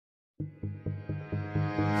Hey,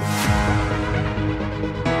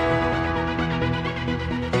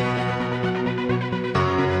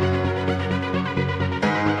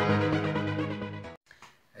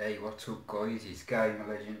 what's up guys, it's Gamer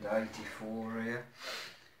Legend 84 here,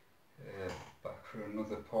 back for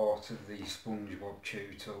another part of the Spongebob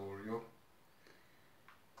tutorial.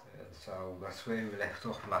 So that's where we left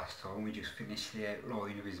off last time. We just finished the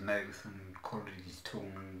outline of his mouth and coloured his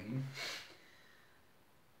tongue in.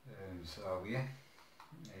 So yeah,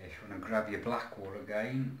 if you want to grab your black wool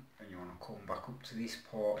again and you want to come back up to this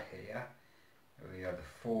part here, we have the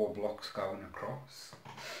 4 blocks going across.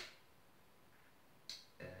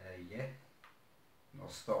 Yeah, I'll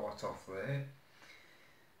start off there.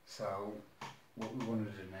 So what we want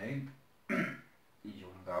to do now is you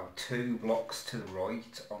want to go 2 blocks to the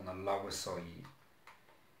right on the lower side.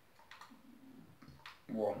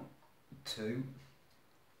 1, 2,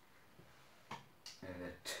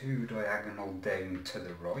 2 diagonal down to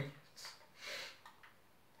the right.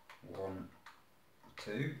 1,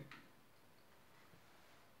 2,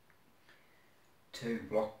 2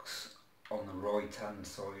 blocks on the right hand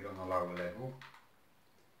side on the lower level.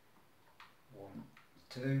 1,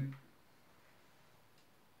 2. You're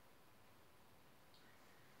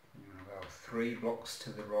going to go 3 blocks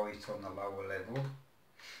to the right on the lower level.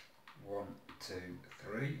 1, 2,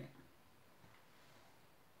 3.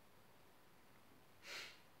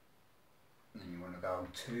 Then you want to go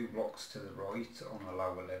 2 blocks to the right on the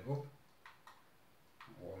lower level.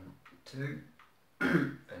 1, 2.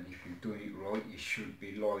 And if you've done it right, you should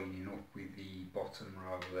be lining up with the bottom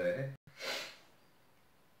row there.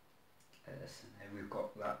 So now we've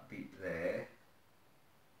got that bit there.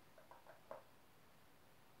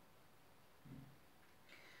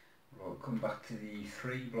 Right, come back to the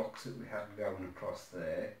 3 blocks that we had going across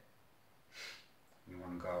there. You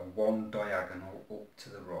want to go 1 diagonal up to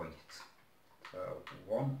the right. So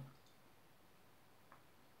 1.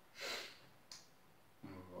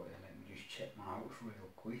 Right, let me just check my house real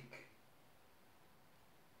quick.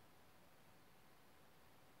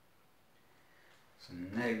 So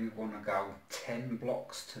now we want to go 10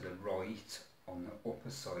 blocks to the right on the upper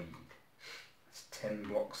side. That's 10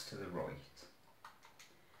 blocks to the right.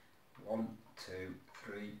 1, 2,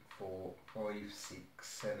 3, 4, 5, 6,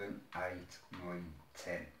 7, 8, 9,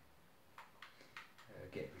 10.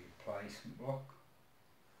 Get the replacement block.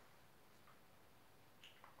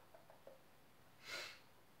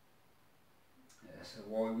 So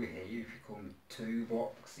while we're here, if you come 2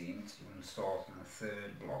 blocks in, so you want to start on the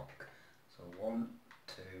 3rd block. So 1,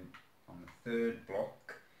 2 on the 3rd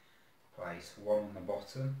block, place 1 on the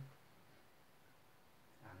bottom,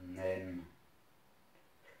 and then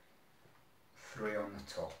 3 on the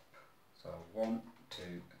top. So 1,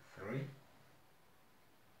 2, 3,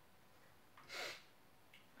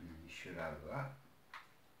 and then you should have that.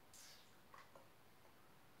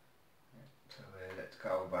 So let's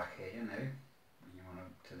go back here now. You want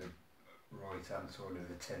to the right hand side of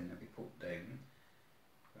the 10 that we put down.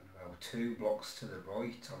 We're going to go 2 blocks to the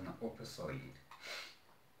right on the upper side.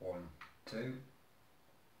 1, 2.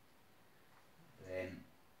 Then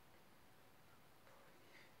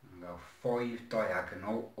we're going to go 5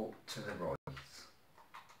 diagonal up to the right.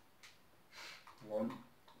 1,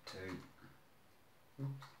 2,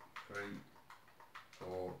 3,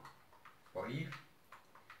 4, 5.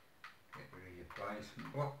 Get rid of your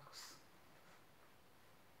placement blocks.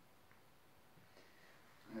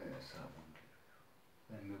 So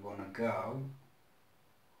then we want to go,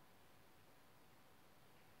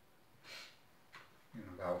 you're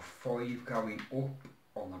going to go 5 going up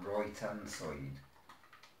on the right hand side.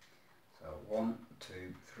 So 1,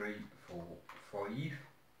 2, 3, 4, 5,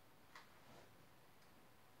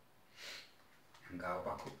 and go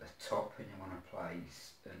back up the top, and you want to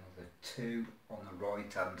place another 2 on the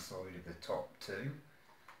right hand side of the top 2.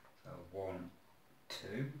 So 1,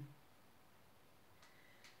 2.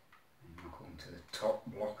 Come to the top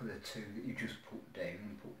block of the 2 that you just put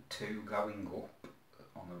down, put 2 going up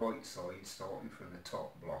on the right side starting from the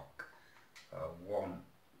top block. 1,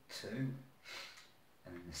 2, and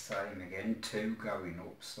then the same again, 2 going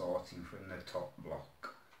up starting from the top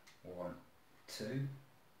block. 1, 2.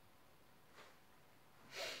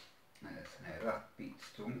 So now that bit's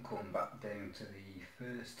done, come back down to the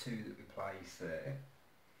first 2 that we placed there,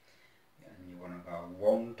 and you want to go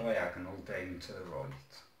 1 diagonal down to the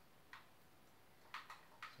right.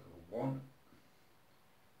 1,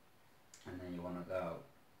 and then you want to go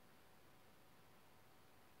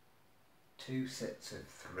 2 sets of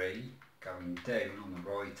 3 going down on the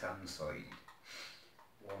right hand side.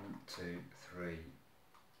 1, 2, 3,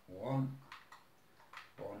 1,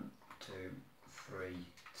 1, 2, 3,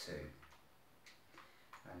 2.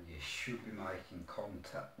 should be making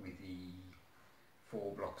contact with the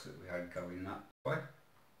 4 blocks that we had going that way.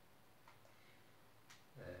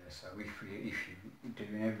 So if you're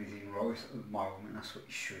doing everything right at the moment, that's what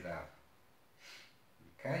you should have.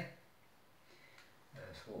 Okay.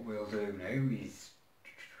 So what we'll do now is,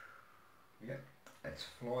 let's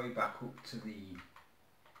fly back up to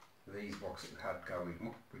these blocks that we had going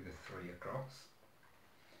up with the 3 across.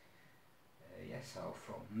 So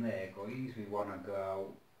from there, guys, we want to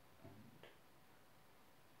go and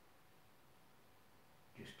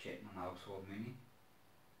just check my notes 1 minute.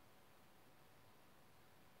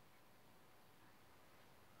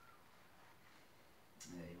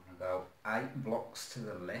 You want to go 8 blocks to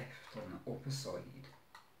the left on the upper side.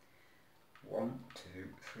 1,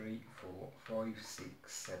 2, 3, 4, 5, 6,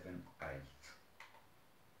 7, 8.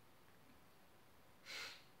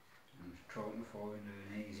 I'm trying to find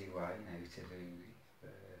an easy way now to do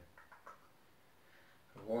this.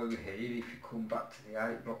 So while we're here, if you come back to the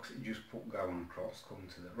 8 blocks that you just put going across, come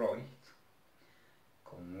to the right,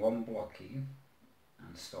 come 1 block in,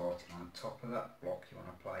 and starting on top of that block you want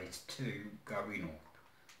to place 2 going up.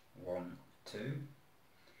 1, 2.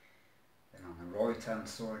 Then on the right hand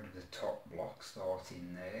side of the top block,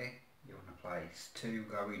 starting there, you want to place 2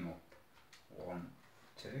 going up. 1,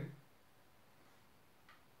 2.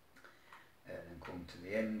 And then come to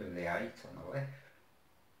the end of the 8 on the left.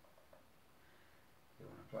 You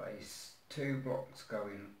want to place 2 blocks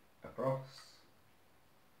going across.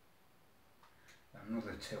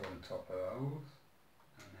 Another 2 on top of those.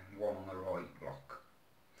 And then 1 on the right block.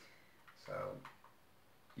 So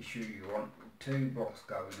you want 2 blocks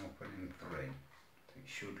going up and then 3. So it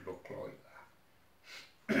should look like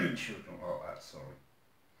that. It should look like that, sorry.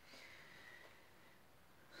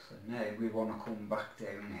 So now we want to come back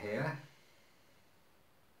down here.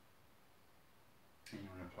 And you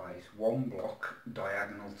want to place 1 block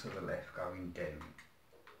diagonal to the left going down.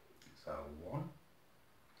 So 1.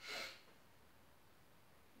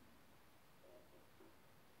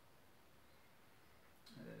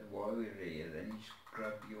 While we're here, then just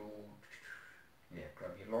grab your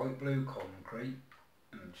light blue concrete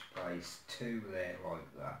and just place 2 there like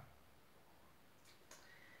that.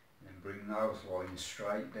 And then bring those lines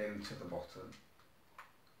straight down to the bottom.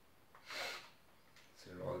 So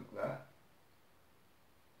like that.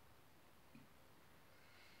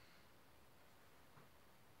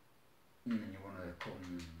 And then you want to come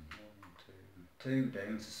 1, 2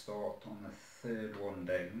 down to start on the 3rd one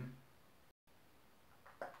down.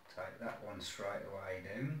 Take that one straight away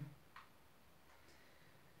down.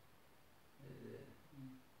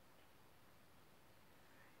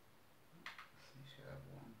 So you have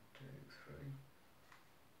 1, 2,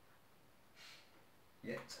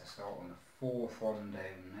 3. So start on the 4th one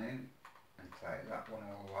down now and take that one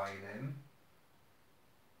all the way down.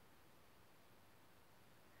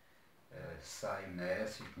 Same there,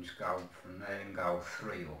 so you can just go from there and go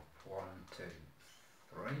 3 up. 1, 2,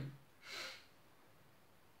 3.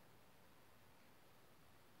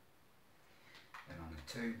 And on the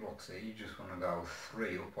 2 blocks here, you just want to go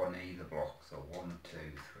 3 up on either block. So 1, 2,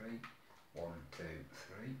 3, 1, 2,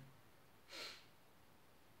 3.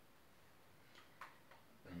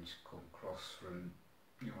 Then just come across from,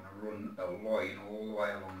 you want to run a line all the way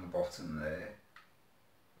along the bottom there,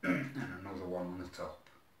 and another one on the top.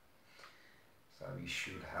 So you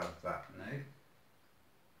should have that now.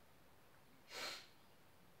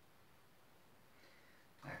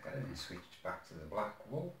 Okay, then switch back to the black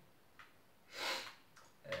wall.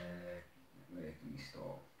 Where can we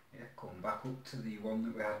start? Come back up to the one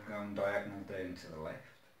that we had going diagonal down to the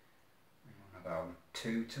left. And you want to go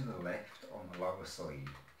 2 to the left on the lower side.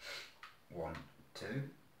 1, 2.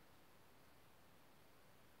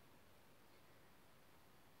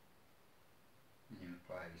 And you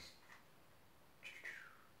place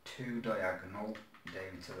 2 diagonal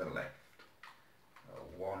down to the left.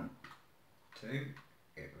 1, 2.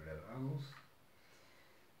 Get rid of those.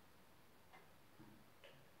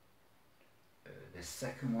 The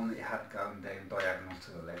second one that you had going down diagonal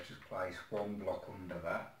to the left, just place 1 block under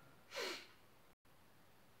that.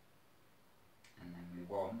 And then we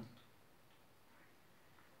want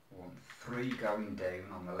 3 going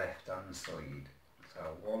down on the left hand side. So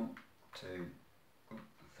 1, 2,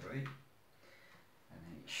 3. And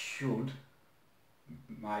then it should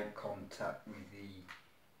make contact with the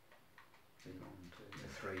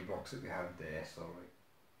 3 blocks that we had there, sorry.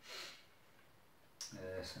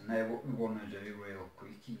 So now what we want to do real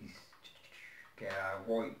quick is get our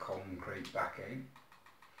white concrete back out.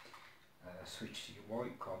 Switch to your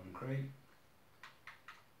white concrete.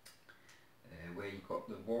 Where you've got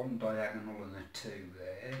the 1 diagonal and the 2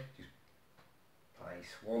 there, just place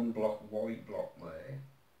place one white block there,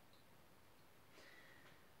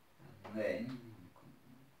 and then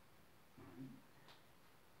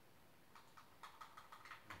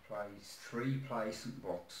place 3 placement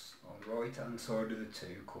blocks on the right hand side of the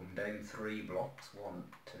 2, come down 3 blocks, 1,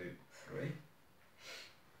 2, 3.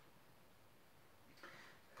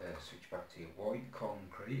 Switch back to your white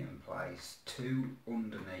concrete and place 2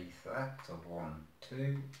 underneath that, so 1, 2,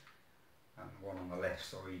 and 1 on the left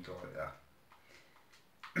side like that.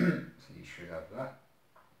 So you should have that.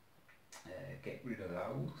 Get rid of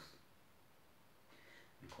those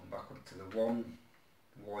and come back up to the one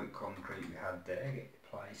white concrete we had there, get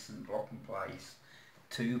the placement block and place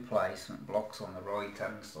 2 placement blocks on the right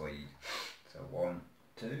hand side, so 1,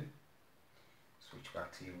 2. Switch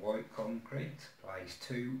back to your white concrete, place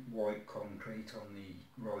 2 white concrete on the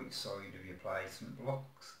right side of your placement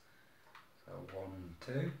blocks, so 1,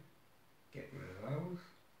 2, get rid of those.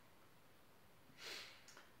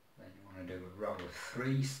 Then you want to do a row of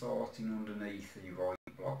 3 starting underneath the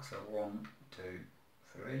right block, so 1, 2,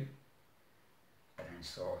 3, and then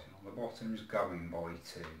starting on the bottoms going by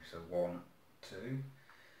 2, so 1, 2,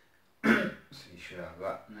 so you should have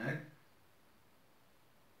that now.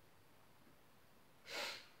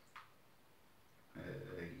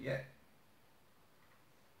 Yeah.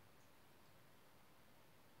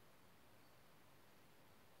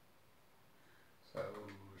 So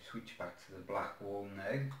switch back to the black wall now,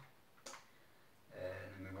 and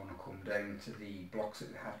then we want to come down to the blocks that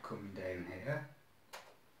we had coming down here.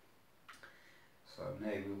 So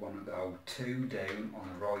now we want to go 2 down on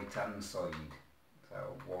the right hand side,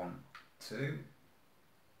 so 1, 2, and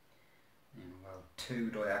we'll go 2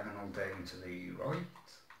 diagonal down to the right,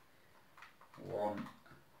 1,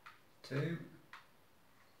 2,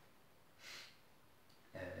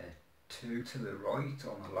 2 to the right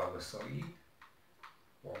on the lower side,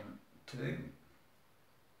 1, 2, and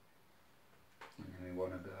then we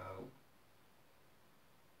want to go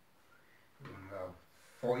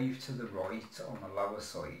 5 to the right on the lower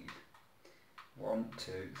side, 1,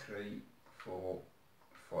 2, 3, 4,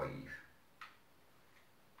 5.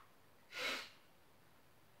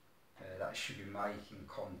 That should be making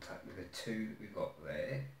contact with the 2 that we got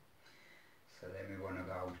there. So then we want to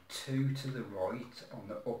go 2 to the right on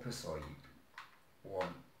the upper side, 1,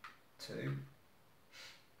 2,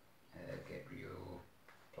 get your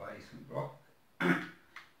placement block, and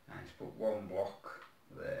just put 1 block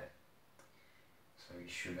there. So you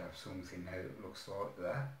should have something now that looks like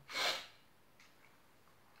that.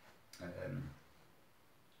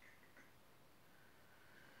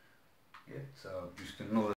 Yeah, so just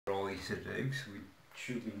another eye to do, so we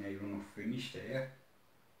should be near enough finished here.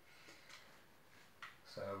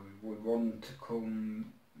 So we want to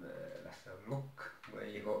come, let's have a look, where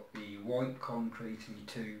you got the white concrete and your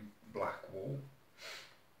 2 black wall.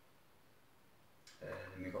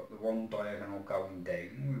 Then we've got the 1 diagonal going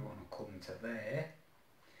down, we want to come to there,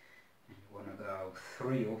 and you want to go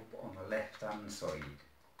 3 up on the left hand side.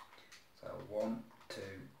 So 1, 2,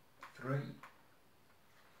 3.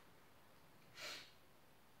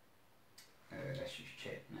 Let's just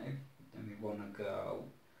check now. Then we want to go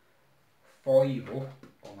 5 up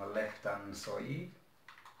on the left hand side.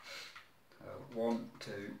 1,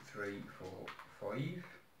 2, 3, 4, 5.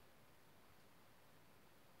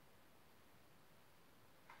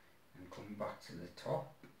 And come back to the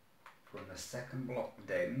top. From the second block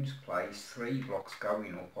down, to place 3 blocks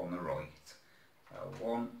going up on the right.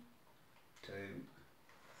 1, 2,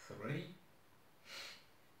 3.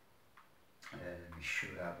 We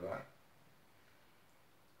should have that.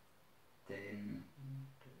 Then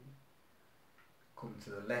come to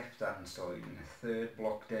the left hand side and the 3rd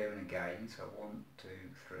block down again, so 1, 2,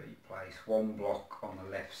 3, place 1 block on the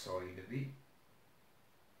left side of it,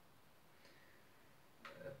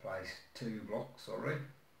 place 2 blocks, sorry,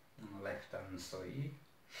 on the left hand side,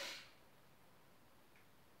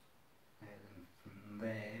 and from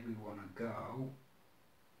there we want to go,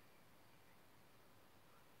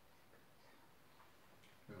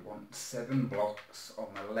 we want 7 blocks on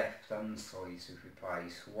the left hand side, so if we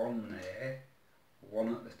place 1 there, 1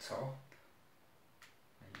 at the top,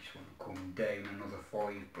 and you just want to come down another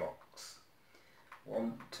 5 blocks.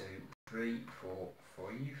 1, 2, 3, 4,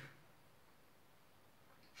 5.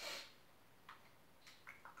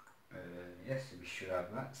 Yes, we should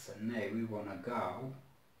have that. So now we want to go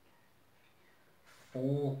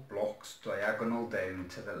 4 blocks diagonal down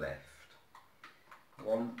to the left.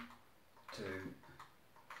 1, 2,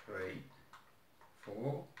 3,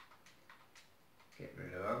 4. Get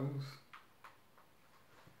rid of those.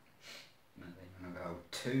 And then I'm going to go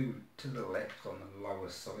 2 to the left on the lower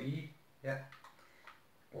side. Yeah.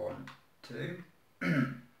 1, 2.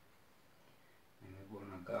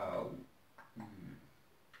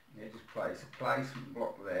 placement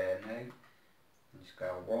block there now, and just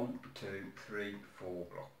go 1, 2, 3, 4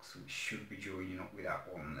 blocks, which should be joining up with that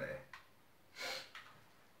one there.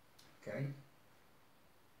 Okay.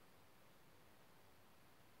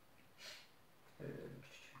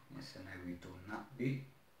 So now we've done that bit.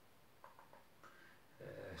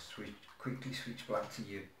 Quickly switch back to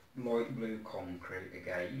your light blue concrete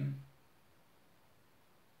again.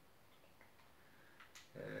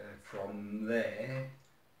 From there,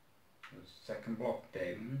 the second block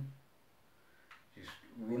down, just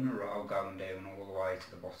run a row going down all the way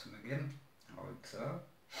to the bottom again, like so.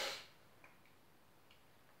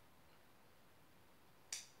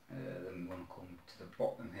 Then we want to come to the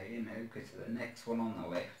bottom here now, go to the next one on the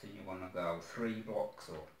left, and you want to go 3 blocks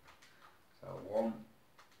up. So 1,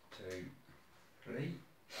 2, 3.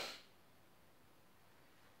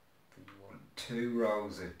 Then you want 2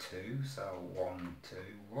 rows of 2, so 1, 2,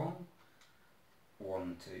 1,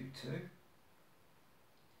 1, 2, 2.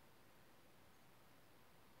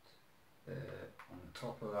 On the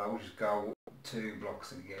top of that, we'll just go 2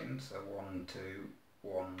 blocks again, so 1, 2,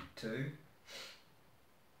 1, 2.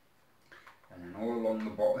 And then all along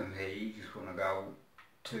the bottom here, you just want to go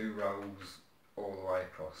 2 rows all the way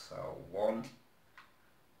across. So 1,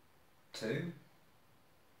 2.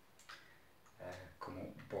 Come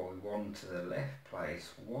up by 1 to the left, place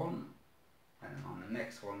 1. And then on the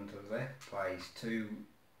next one to the left, place 2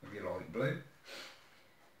 of your light blue.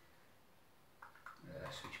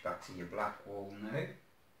 Switch back to your black wool now.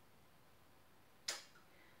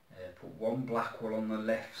 Put 1 black wool on the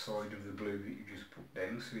left side of the blue that you just put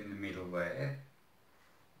down, so in the middle there.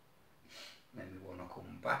 Then we want to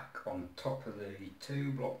come back on top of the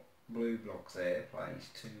 2 blue blocks there, place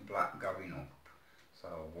 2 black going up. So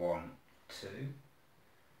 1, 2,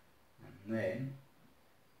 and then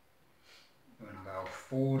we're going to go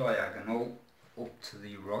 4 diagonal up to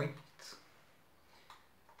the right.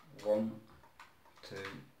 1, 2,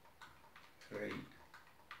 3,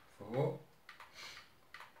 4.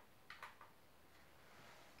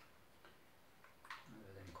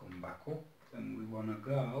 Back up, and we want to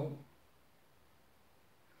go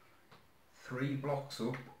 3 blocks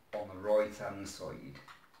up on the right hand side.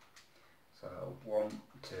 So 1,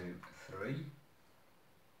 2, 3.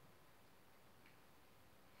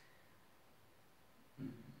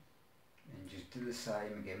 And just do the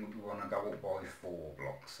same again, but we want to go up by 4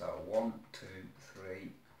 blocks. So 1, 2,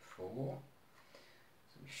 3, 4.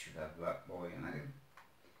 So we should have that by now.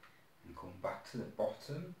 And come back to the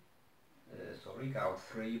bottom. Go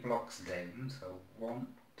 3 blocks down, so 1,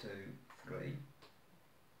 2, 3.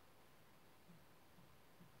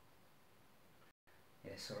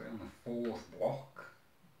 On the 4th block,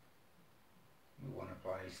 we want to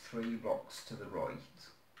place 3 blocks to the right.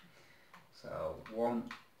 So 1,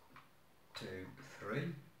 2, 3.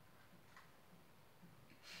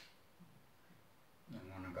 Then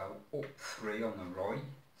we want to go up 3 on the right.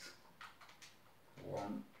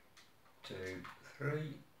 1, 2, 3.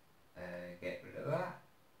 Get rid of that,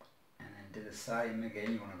 and then do the same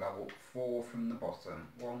again. You want to go up 4 from the bottom.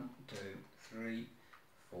 1, 2, 3,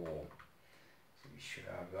 4. So we should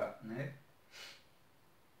have that now.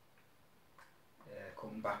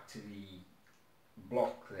 Come back to the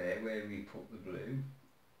block there where we put the blue,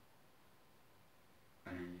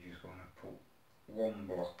 and then you just want to put 1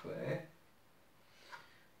 block there.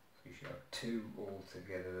 So you should have 2 all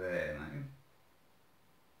together there now.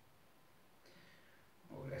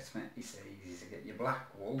 Let's make this easy to get your black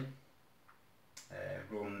wool.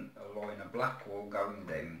 Run a line of black wool going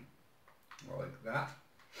down like that,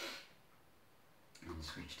 and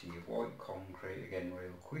switch to your white concrete again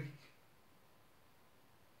real quick.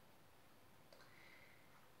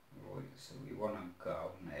 Right, so we want to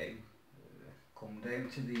go now, come down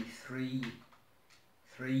to the three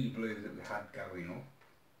blue that we had going up,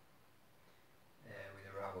 with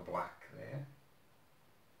a row of black there.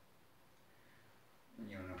 And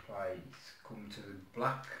you want to place, come to the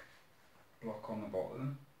black block on the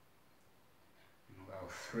bottom, and we'll go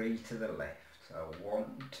 3 to the left, so 1,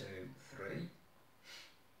 2, 3.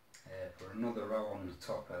 Put another row on the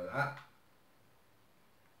top of that,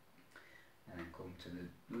 and then come to the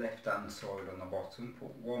left hand side on the bottom,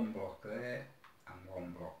 put 1 block there and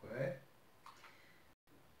 1 block there.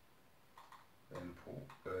 Then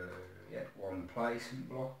put 1 placement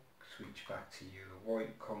block. Switch back to your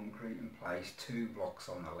white concrete and place 2 blocks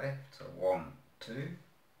on the left, so 1, 2,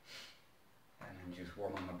 and then just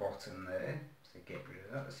 1 on the bottom there, so get rid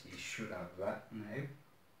of that, so you should have that now.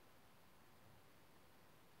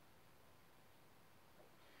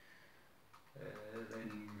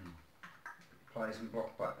 Then placement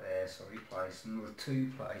block back there, place another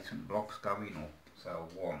 2 placement blocks going up, so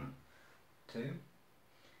 1, 2, and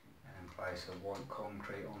then place a white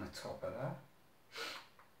concrete on the top of that.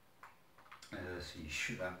 So you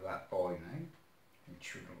should have that by now. It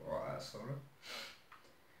should look like that, sort of.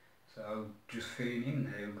 So just filling in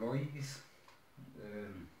now, guys.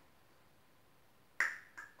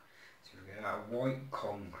 So we get our white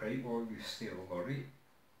concrete while we've still got it.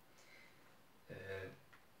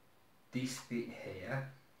 This bit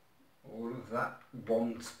here, all of that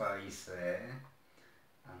one space there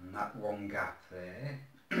and that one gap there,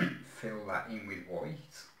 fill that in with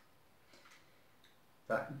white.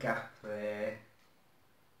 That gap there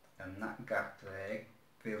and that gap there,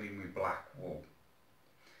 fill in with black wool.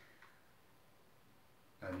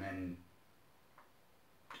 And then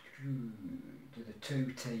do the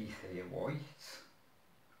 2 teeth here white.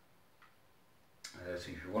 So if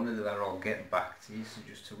you want to do that, I'll get back to you. So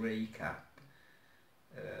just to recap,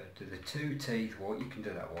 do the 2 teeth white. You can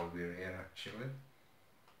do that while we're here actually.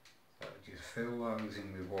 So just fill those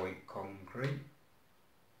in with white concrete.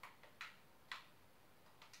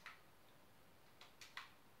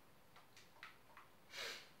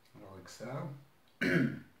 Like so.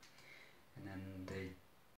 And then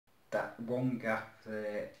that one gap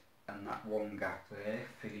there and that one gap there,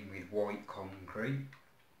 fill in with white concrete.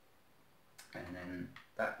 And then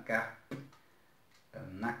that gap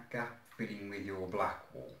and that gap, fill in with your black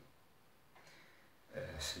wool.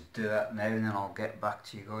 So do that now and then I'll get back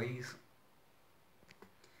to you guys.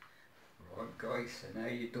 Right guys, so now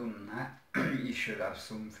you've done that, you should have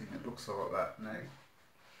something that looks like that now.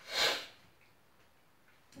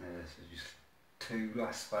 So just 2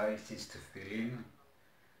 last spaces to fill in,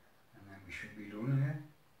 and then we should be done here.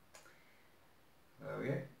 So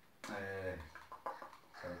yeah,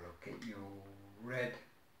 so look, get your red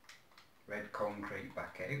concrete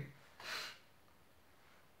back out.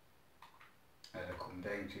 Come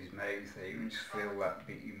down to his mouth here and just fill that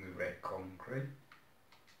bit in with red concrete.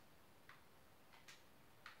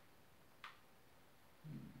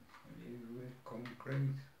 Red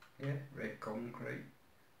concrete, yeah, red concrete.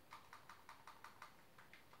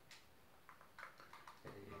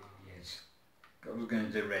 Yes, I was going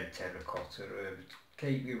to do red terracotta,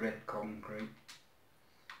 keep your red concrete.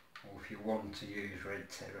 Or if you want to use red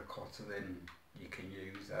terracotta, then you can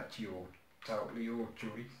use that, totally your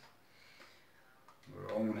choice.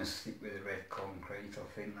 But I'm going to stick with the red concrete, I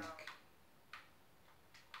think.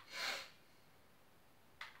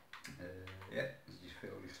 Yeah, just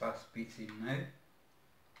fill this last bit in now.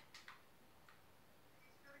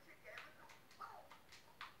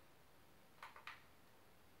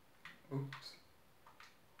 Oops.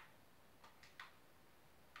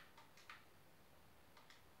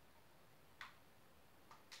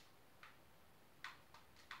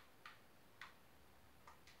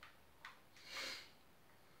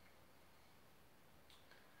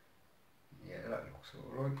 Yeah, that looks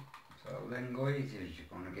alright. So then guys, you're just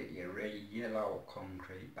going to get your red yellow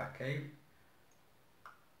concrete back out,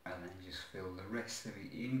 and then just fill the rest of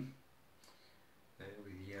it in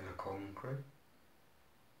with yellow concrete.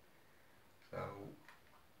 So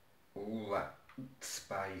all that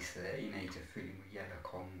space there you need to fill in with yellow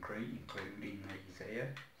concrete, including these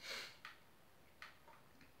here.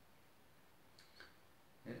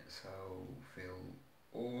 Yeah, so fill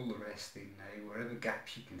all the rest in now, wherever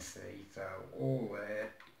gaps you can see, so all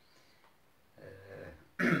there,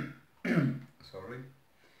 sorry,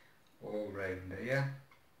 all round here,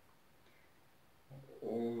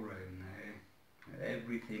 all round there,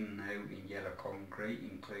 everything now in yellow concrete,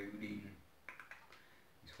 including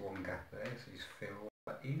this one gap there, so just fill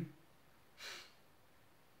that in.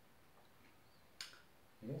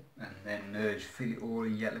 Yeah. And then just fill it all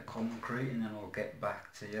in yellow concrete, and then I'll get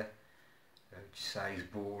back to you. Just says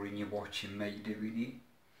boring you watching me doing it.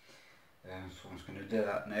 So I'm just going to do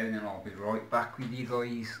that now, and then I'll be right back with you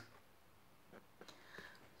guys.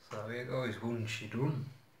 So yeah guys, once you're done,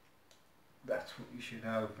 that's what you should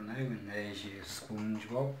have now, and there's your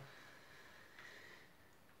Spongebob.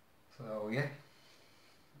 So yeah,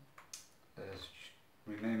 just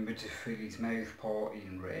remember to fill his mouth part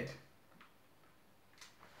in red,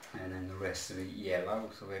 and then the rest of it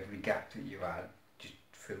yellow, so every gap that you add, just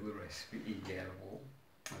fill the rest of it in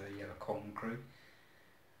yellow concrete,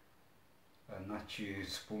 and that's your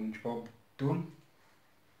Spongebob done.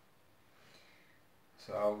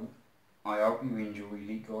 So I hope you enjoyed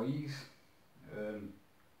it guys.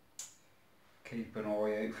 Keep an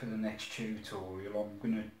eye out for the next tutorial. I'm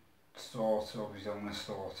going to start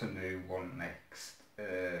a new one next.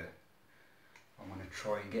 I'm going to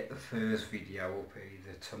try and get the first video up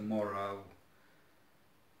either tomorrow,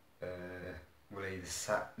 well either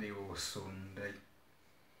Saturday or Sunday,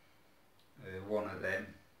 one of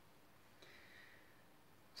them.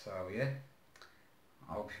 So yeah,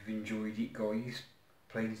 I hope you've enjoyed it, guys.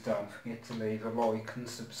 Please don't forget to leave a like and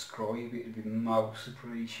subscribe, it would be most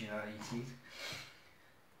appreciated.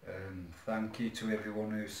 Thank you to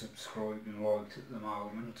everyone who's subscribed and liked at the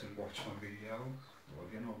moment and watched my videos. Well,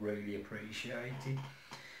 again, I really appreciate it.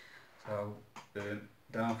 So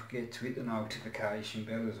don't forget to hit the notification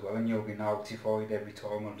bell as well, and you'll be notified every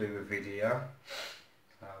time I do a video.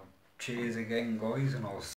 So cheers again, guys, and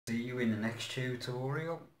I'll see you in the next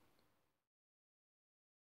tutorial.